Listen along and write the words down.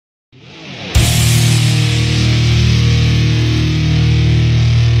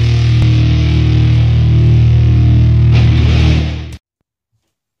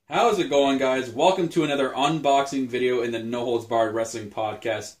How's it going, guys? Welcome to another unboxing video in the No Holds Barred Wrestling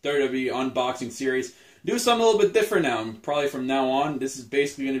Podcast, WWE Unboxing Series. Do something a little bit different now. Probably from now on, this is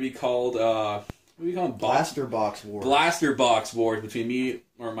basically going to be called, what do we call it? Blaster Box Wars. Blaster Box Wars between me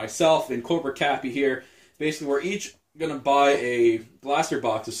or myself and Corporate Cappy here. Basically, we're each going to buy a blaster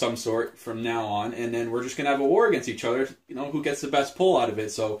box of some sort from now on, and then we're just going to have a war against each other. You know, who gets the best pull out of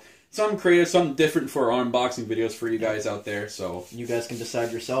it. So, some creative, some different for our unboxing videos for you guys out there. So you guys can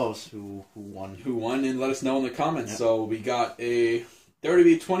decide yourselves who won. Who won, and let us know in the comments. Yep. So we got a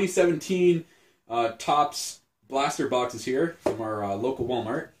WWE 2017 Topps blaster boxes here from our local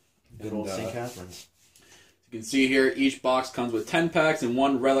Walmart. Good old St. Catharines. You can see here, each box comes with 10 packs and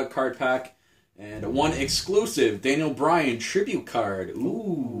one relic card pack. And one exclusive Daniel Bryan tribute card.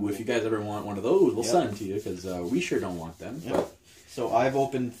 Ooh, if you guys ever want one of those, we'll send them to you, because we sure don't want them. Yep. But so I've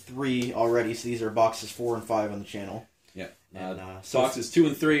opened 3 already, so these are boxes 4 and 5 on the channel. Yeah. And, boxes 2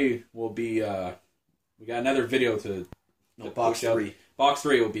 and 3 will be, we got another video to box 3. Out. Box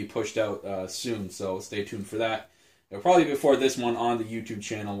 3 will be pushed out soon, so stay tuned for that. It'll probably be before this one on the YouTube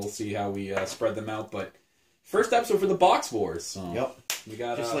channel. We'll see how we spread them out, but first episode for the Box Wars. So yep. We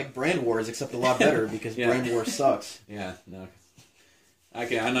got, just like Brand Wars, except a lot better, because Brand Wars sucks. Yeah, no.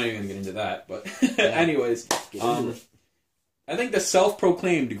 Okay, I know you're going to get into that, but anyways. I think the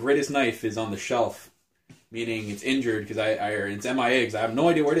self-proclaimed greatest knife is on the shelf, meaning it's injured because it's MIA because I have no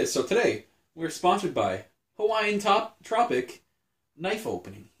idea where it is. So today, we're sponsored by Hawaiian Tropic Knife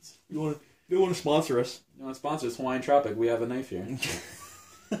Openings. They want to sponsor us. You want to sponsor us, Hawaiian Tropic? We have a knife here.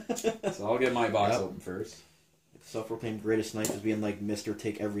 So I'll get my box open first. Self-proclaimed greatest knife is being like Mr.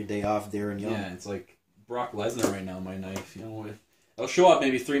 Take Every Day Off, Darren Young. Yeah, it's like Brock Lesnar right now, my knife. You know, it'll show up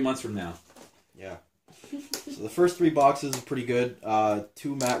maybe 3 months from now. Yeah. So the first 3 boxes are pretty good.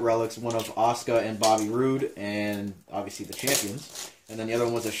 2 matte relics, one of Asuka and Bobby Roode, and obviously the champions. And then the other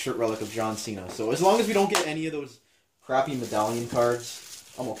one was a shirt relic of John Cena. So as long as we don't get any of those crappy medallion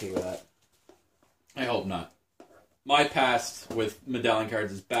cards, I'm okay with that. I hope not. My past with medallion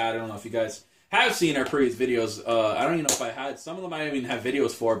cards is bad. I don't know if you guys have seen our previous videos. I don't even know if I had. Some of them I don't even have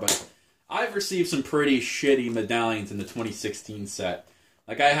videos for, but I've received some pretty shitty medallions in the 2016 set.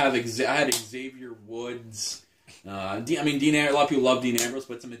 Like I had Xavier Woods. A lot of people love Dean Ambrose,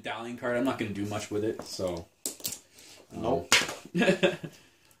 but it's a medallion card. I'm not going to do much with it, so. Nope.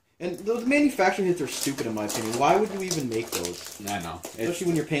 And those manufacturing hits are stupid, in my opinion. Why would you even make those? I know. Especially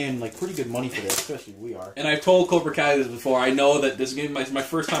when you're paying like pretty good money for this, especially we are. And I've told Cobra Kai this before. I know that this is going to be my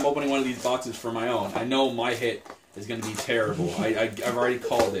first time opening one of these boxes for my own. I know my hit is going to be terrible. I've already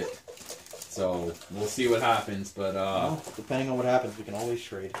called it. So, we'll see what happens, but, well, depending on what happens, we can always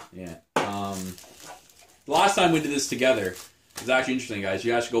trade. Yeah. The last time we did this together, it was actually interesting, guys.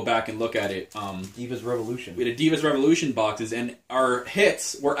 You guys should go back and look at it. Divas Revolution. We had a Divas Revolution boxes, and our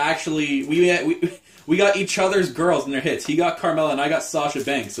hits were actually, we got each other's girls in their hits. He got Carmella, and I got Sasha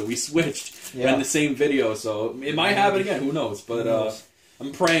Banks, so we switched in the same video, so it might happen again, who knows, but,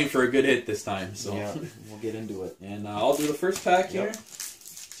 I'm praying for a good hit this time, so. Yeah, we'll get into it. And I'll do the first pack here.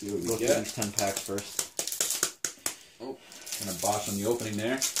 See what we get. Go through these 10 packs first. Oh, kind of botch on the opening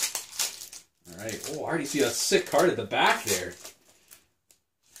there. Alright. Oh, I already see a sick card at the back there.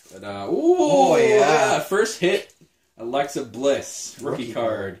 But, oh, yeah. First hit, Alexa Bliss. Rookie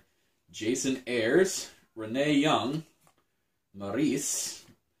card. Jason Ayers. Renee Young. Maurice.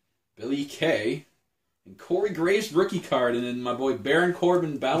 Billy Kay. And Corey Graves rookie card, and then my boy Baron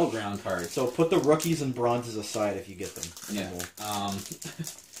Corbin Battleground card. So put the rookies and bronzes aside if you get them. Yeah.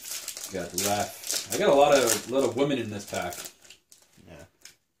 Got left. I got a lot of women in this pack. Yeah.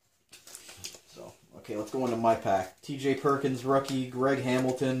 So okay, let's go into my pack. T.J. Perkins rookie, Greg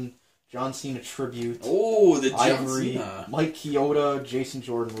Hamilton, John Cena tribute. Oh, the John Ivory, Cena. Mike Chioda, Jason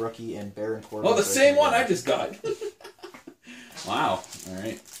Jordan rookie, and Baron Corbin. Oh, the same one I just got. Wow. All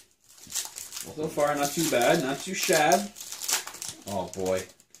right. So far, not too bad, not too shab. Oh boy,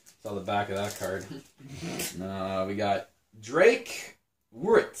 saw the back of that card. We got Drake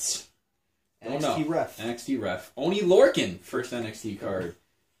Wuritz. NXT Ref. NXT Ref. Oni Lorcan, first NXT card.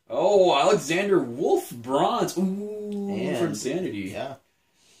 Oh, Alexander Wolf Bronze. Ooh, and from Sanity. Yeah.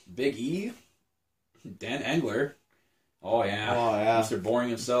 Big E. Dan Engler. Oh yeah. Oh yeah. Mr. Boring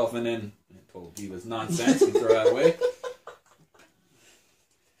himself, and then I told he was nonsense. And throw that away.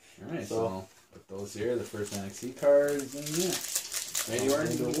 Alright, so put those here, the first NXT cards, and yeah. Maybe we're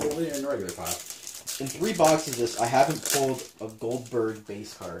in the regular pile. In 3 boxes of this, I haven't pulled a Goldberg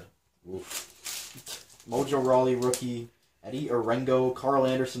base card. Oof. Mojo Rawley rookie, Eddie Orengo, Carl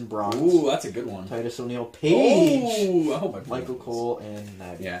Anderson bronze. Ooh, that's a good one. Titus O'Neil, Paige. Oh, I hope I Michael Cole, and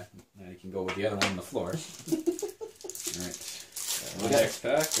Natty. Yeah, now you can go with the other one on the floor. Alright. Next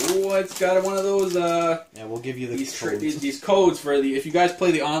pack. Oh, it's got one of those. Yeah, we'll give you these codes for the. If you guys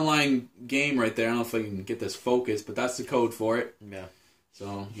play the online game right there, I don't know if I can get this focused, but that's the code for it. Yeah.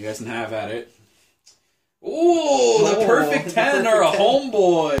 So you guys can have at it. Oh, the perfect 10 or a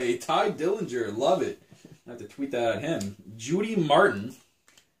homeboy. Ty Dillinger, love it. I have to tweet that at him. Judy Martin,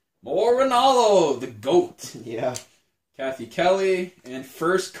 more Ronaldo, the GOAT. Yeah. Kathy Kelly, and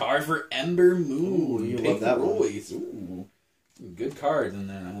first card for Ember Moon. Ooh, you love that Royce. Ooh, good cards in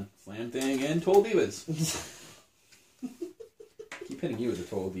there. Slam Thing and Total Divas. Keep hitting you with the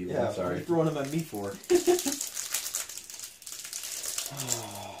Total Divas. Yeah, I'm sorry. what are you throwing them at me for?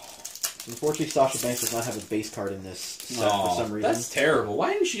 Unfortunately, Sasha Banks does not have a base card in this set for some reason. That's terrible.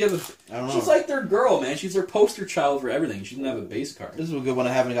 Why didn't she have a... I don't know. She's like their girl, man. She's their poster child for everything. She didn't have a base card. This is a good one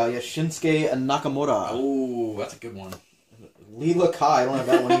I haven't got yet. Shinsuke Nakamura. Oh, that's a good one. Leela Kai. I don't have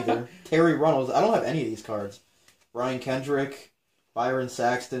that one either. Terry Runnels. I don't have any of these cards. Brian Kendrick. Byron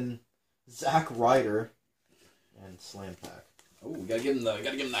Saxton. Zack Ryder. And Slam Pack. Oh, we gotta give him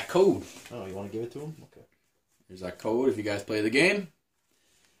that code. Oh, you want to give it to him? Okay. Here's that code if you guys play the game.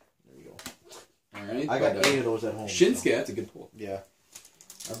 Alright, I got 8 of those at home. Shinsuke, so. that's a good pull. Yeah.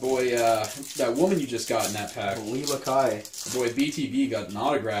 Our boy, that woman you just got in that pack. Leela Kai. Our boy BTB got an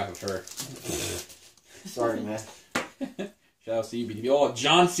autograph of her. Sorry, man. Shout out to you, BTB. Oh,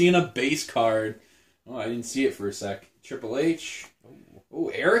 John Cena base card. Oh, I didn't see it for a sec. Triple H. Oh,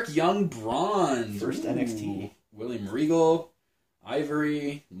 Eric Young bronze. First NXT. William Regal.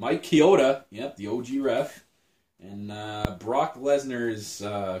 Ivory. Mike Chioda. Yep, the OG ref. And Brock Lesnar's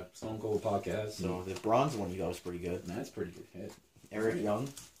Stone Cold podcast. So the bronze one you got was pretty good. That's a pretty good hit. Eric Young.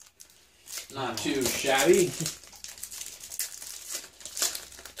 Not too shabby.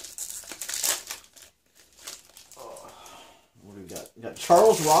 What do we got? We got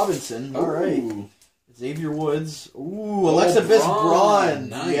Charles Robinson. All right. Xavier Woods. Ooh, Alexa Bliss Braun.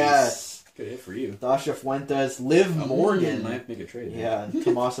 Nice. Yes. Good hit for you. Dasha Fuentes. Liv Morgan. Might make a trade. Yeah. And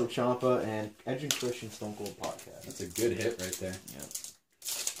Tommaso Ciampa and Edge and Christian Stone Cold podcast. That's a good hit right there. Yeah.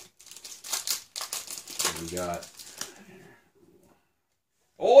 What do we got?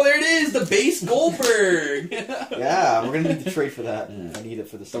 Oh, there it is! The base Goldberg! Yeah, we're going to need the trade for that. Yeah. I need it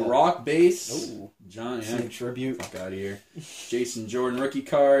for the set. The Rock base. Ooh. John, Same tribute. Fuck out of here. Jason Jordan rookie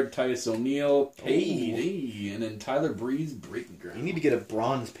card. Titus O'Neil. Paid. Hey. And then Tyler Breeze breaking ground. You need to get a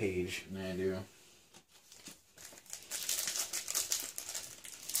bronze page. Yeah, I do.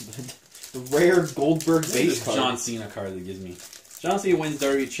 The rare Goldberg base card. John Cena card that gives me. John Cena wins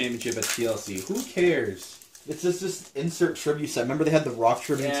WWE Championship at TLC. Who cares? It's just insert tribute set. Remember they had the Rock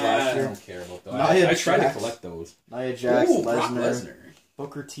tributes last year? I don't care about those. I tried to collect those. Nia Jax, Lesnar,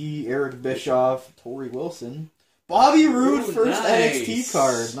 Booker T, Eric Bischoff, Tori Wilson, Bobby Roode, first NXT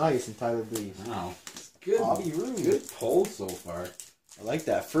card. Nice, and Tyler Breeze. Wow. Good. Bobby Roode. Good pull so far. I like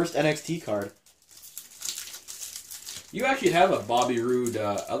that. First NXT card. You actually have a Bobby Roode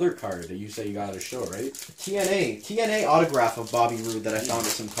other card that you say you got at a show, right? TNA autograph of Bobby Roode that I found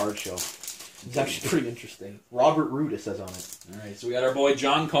at some card show. It's actually pretty interesting. Robert Roode, it says on it. Alright, so we got our boy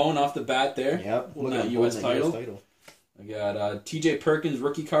John Cone off the bat there. Yep. Holding that US title. We got TJ Perkins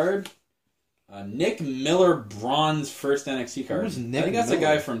rookie card. Nick Miller bronze first NXT card. Who's Nick I think that's Miller? a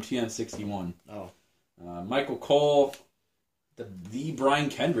guy from TN61. Oh. Michael Cole. The Brian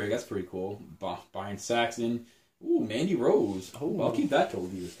Kendrick. That's pretty cool. Brian Saxton. Ooh, Mandy Rose. Oh, I'll keep that Total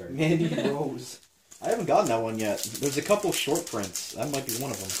Divas card. Mandy Rose. I haven't gotten that one yet. There's a couple short prints. That might be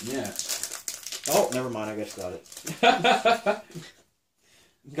one of them. Yeah. Oh, never mind. I just got it.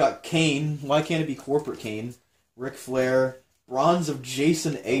 Got Kane. Why can't it be Corporate Kane? Ric Flair. Bronze of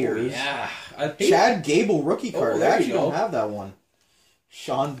Jason Ayers. Oh, yeah. Chad Gable rookie card. I actually don't have that one.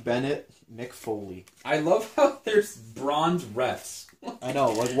 Sean Bennett. Mick Foley. I love how there's bronze refs. I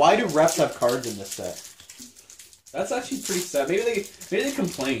know. Like, why do refs have cards in this set? That's actually pretty sad. Maybe they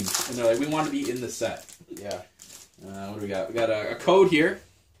complained and they're like, we want to be in the set. Yeah. What do we got? We got a code here.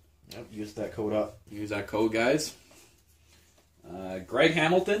 Yep. Use that code up. Use that code, guys. Greg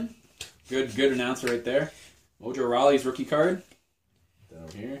Hamilton. Good announcer right there. Mojo Rawley's rookie card. Down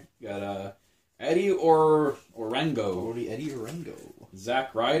here. We got Eddie Orengo. Eddie Orengo.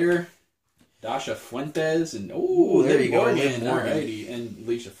 Zack Ryder. Dasha Fuentes. And there you go. Alrighty. And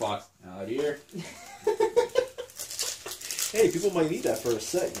Alicia Fox out here. Hey, people might need that for a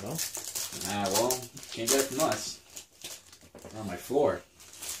set, you know? Well, can't get it from us. On my floor.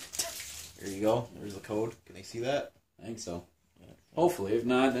 There you go. There's the code. Can they see that? I think so. Yeah. Hopefully. If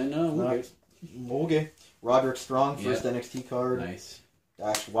not, then no. Who cares? Okay. Roderick Strong, first NXT card. Nice.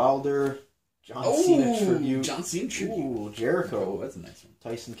 Dash Wilder. John Cena tribute. John Cena tribute. Ooh, Jericho. Oh, that's a nice one.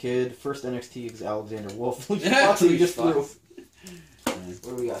 Tyson Kidd. First NXT is Alexander Wolf. Yeah, you just threw.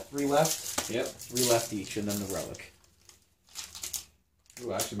 What do we got? 3 left? Yep. 3 left each, and then the relic.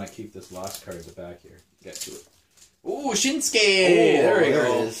 Ooh, I actually might keep this last card at the back here. Get to it. Ooh, Shinsuke! There we go. There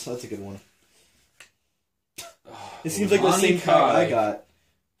it is. That's a good one. It seems like the same card I got.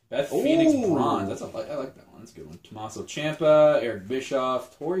 Beth Phoenix Bronze. I like that one. That's a good one. Tommaso Ciampa, Eric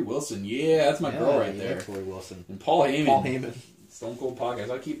Bischoff, Tori Wilson. Yeah, that's my girl right there. Tori Wilson. And Paul Heyman. Paul Heyman. Stone Cold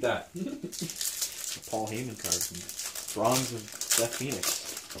Podcast. I'll keep that. The Paul Heyman card. Bronze of Beth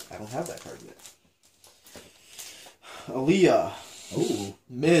Phoenix. I don't have that card yet. Aaliyah. Ooh.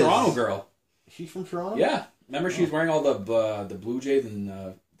 Miz. Toronto girl. She's from Toronto? Yeah. Remember she was wearing all the Blue Jays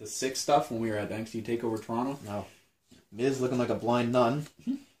and the 6 stuff when we were at NXT TakeOver Toronto? No. Miz looking like a blind nun.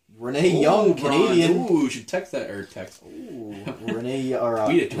 Renee Young, Canadian. Ooh, should text that or text. Ooh, Renee, or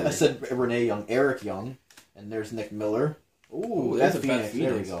I said Renee Young, Eric Young, and there's Nick Miller. Ooh, that's a Phoenix.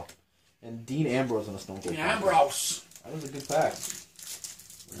 There we go. And Dean Ambrose on a Stone Cold. Dean Ambrose. That was a good pack.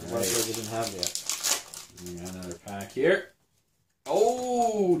 Right. What we didn't have yet. We got another pack here.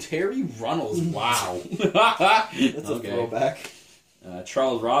 Oh, Terry Runnels. Wow. That's a throwback.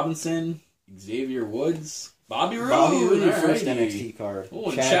 Charles Robinson, Xavier Woods, Bobby Roode. Bobby Roode, first NXT card.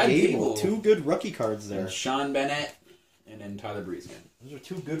 Oh, and Chad Gable. 2 good rookie cards there. And Sean Bennett, and then Tyler Breeze again. Those are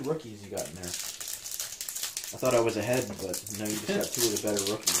 2 good rookies you got in there. I thought I was ahead, but now you just got 2 of the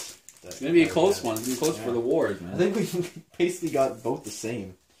better rookies. It's going to be a close one. It's going to be close for the wars, man. I think we basically got both the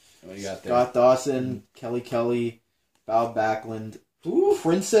same. What do you got there? Scott Dawson, Kelly, Bob Backlund,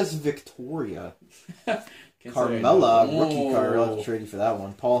 Princess Victoria, Carmella, rookie card. I'll have to trade you for that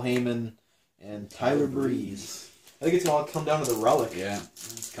one. Paul Heyman, and Tyler Breeze. I think it's going to come down to the relic. Yeah.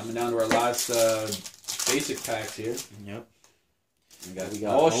 It's coming down to our last basic packs here. Yep. We got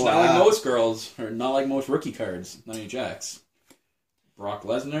not like most girls, or not like most rookie cards. None of your jacks. Brock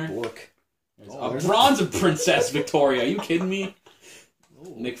Lesnar. Bork. There's a bronze of Princess Victoria. Are you kidding me?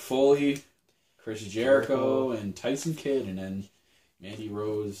 Ooh. Nick Foley, Chris Jericho, and Tyson Kidd, and then Mandy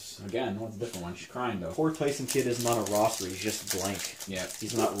Rose. Again, what's a different one? She's crying, though. Poor Tyson Kidd isn't on a roster. He's just blank. Yeah.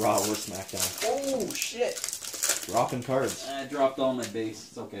 He's not Raw or SmackDown. Oh, shit. Dropping cards. I dropped all my base.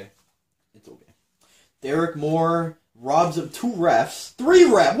 It's okay. It's okay. Derek Moore robs of 2 refs. 3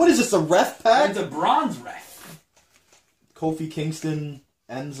 refs. What is this, a ref pack? It's a bronze ref. Kofi Kingston,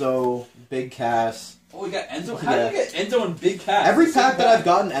 Enzo, Big Cass. Oh, we got Enzo? How did you get Enzo and Big Cass? Every pack that I've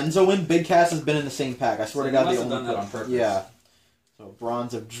gotten Enzo in, Big Cass has been in the same pack. I swear to God, they only done that on purpose. Yeah. So,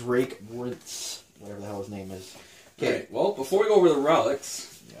 bronze of Drake Wurtz, whatever the hell his name is. Okay, right, well, before we go over the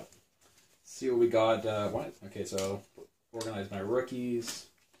relics, yep. See what we got. Okay, so organize my rookies.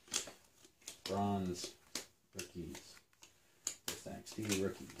 Bronze, rookies. First NXT,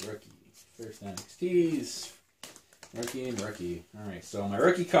 rookie. First NXTs, rookie and rookie. Alright, so my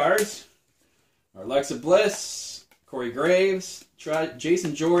rookie cards are Alexa Bliss, Corey Graves,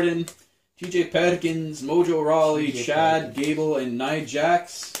 Jason Jordan, TJ Petkins, Mojo Rawley, Chad Gable, and Nia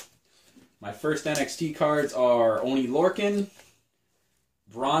Jax. My first NXT cards are Oni Lorcan,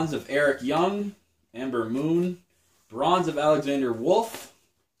 bronze of Eric Young, Ember Moon, bronze of Alexander Wolf,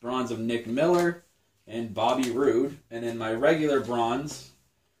 bronze of Nick Miller, and Bobby Roode. And then my regular bronze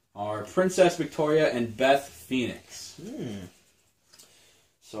are Princess Victoria and Beth Phoenix.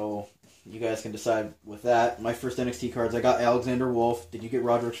 So you guys can decide with that. My first NXT cards, I got Alexander Wolf. Did you get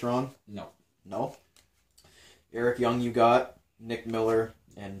Roderick Strong? No. No? Eric Young you got, Nick Miller,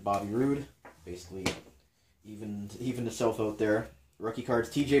 and Bobby Roode. Basically, even the self out there. Rookie cards,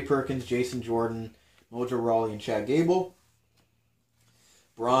 TJ Perkins, Jason Jordan, Mojo Rawley, and Chad Gable.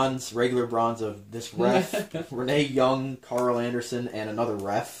 Bronze, regular bronze of this ref, Renee Young, Carl Anderson, and another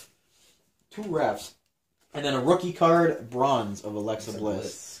ref. 2 refs. And then a rookie card, bronze of Alexa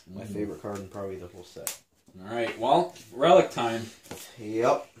Bliss. My favorite card in probably the whole set. Alright, well, relic time.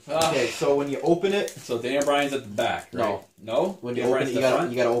 Yep. Okay, so when you open it... So Daniel Bryan's at the back, right? No? When you open it, you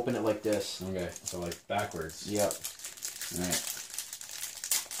gotta open it like this. Okay, so like backwards. Yep. Alright.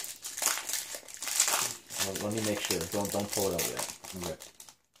 Let me make sure. Don't pull it out yet. Okay.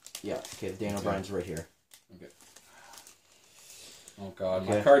 Yeah, okay, Daniel Bryan's right here. Okay. Oh god,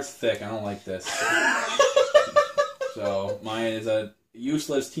 my card's thick. I don't like this. So, mine is a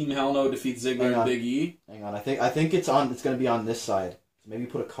useless Team Hell No defeats Ziggler and Big E. Hang on, I think it's gonna be on this side. So maybe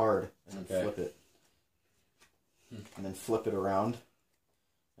put a card and then flip it. And then flip it around.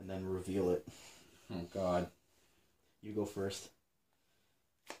 And then reveal it. Oh god. You go first.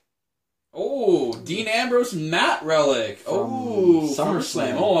 Oh, Dean Ambrose Matt Relic. Oh,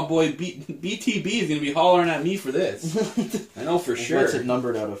 SummerSlam. Oh, my boy BTB is going to be hollering at me for this. I know for sure. What's it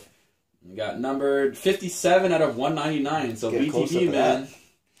numbered out of? We got numbered 57 out of 199. So BTB, man.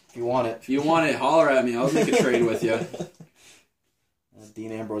 If you want it. If you want it, holler at me. I'll make a trade with you.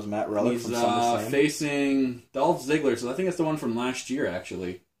 Dean Ambrose Matt Relic He's from SummerSlam. facing Dolph Ziggler, so I think it's the one from last year,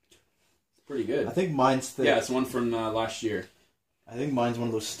 actually. It's pretty good. I think mine's Yeah, it's one from last year. I think mine's one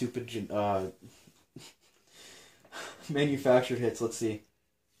of those stupid manufactured hits. Let's see.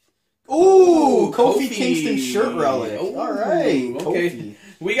 Ooh, Kofi Kingston shirt relic. Ooh, all right, okay. Kofi.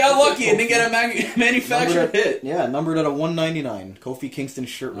 We got lucky and didn't get a manufactured hit. Yeah, numbered at a 199. Kofi Kingston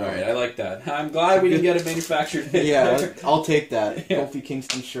shirt relic. All right, I like that. I'm glad we didn't get a manufactured hit. Yeah, I'll take that. Yeah. Kofi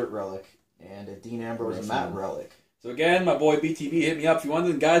Kingston shirt relic and a Dean Ambrose Matt relic. So again, my boy BTB hit me up. If you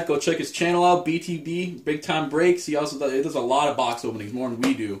want, guys, go check his channel out. BTB Big Time Breaks. He also does a lot of box openings, more than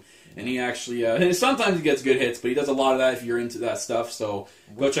we do. And he actually, sometimes he gets good hits, but he does a lot of that if you're into that stuff. So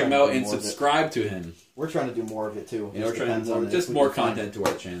go check him out and subscribe to him. We're trying to do more of it too. Yeah, we're trying to do just more content to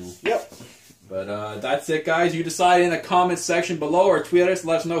our channel. Yep. But that's it, guys. You decide in the comments section below or tweet us and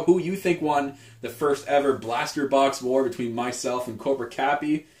let us know who you think won the first ever Blaster Box War between myself and Corporate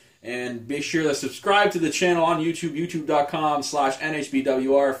Cappy. And be sure to subscribe to the channel on YouTube,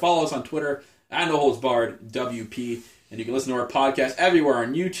 youtube.com/NHBWR. Follow us on Twitter, @NoHoldsBarredWP. And you can listen to our podcast everywhere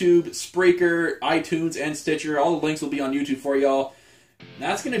on YouTube, Spreaker, iTunes, and Stitcher. All the links will be on YouTube for y'all. And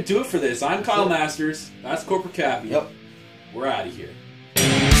that's going to do it for this. I'm Kyle Masters. That's Corporate Cappy. Yep. We're out of here.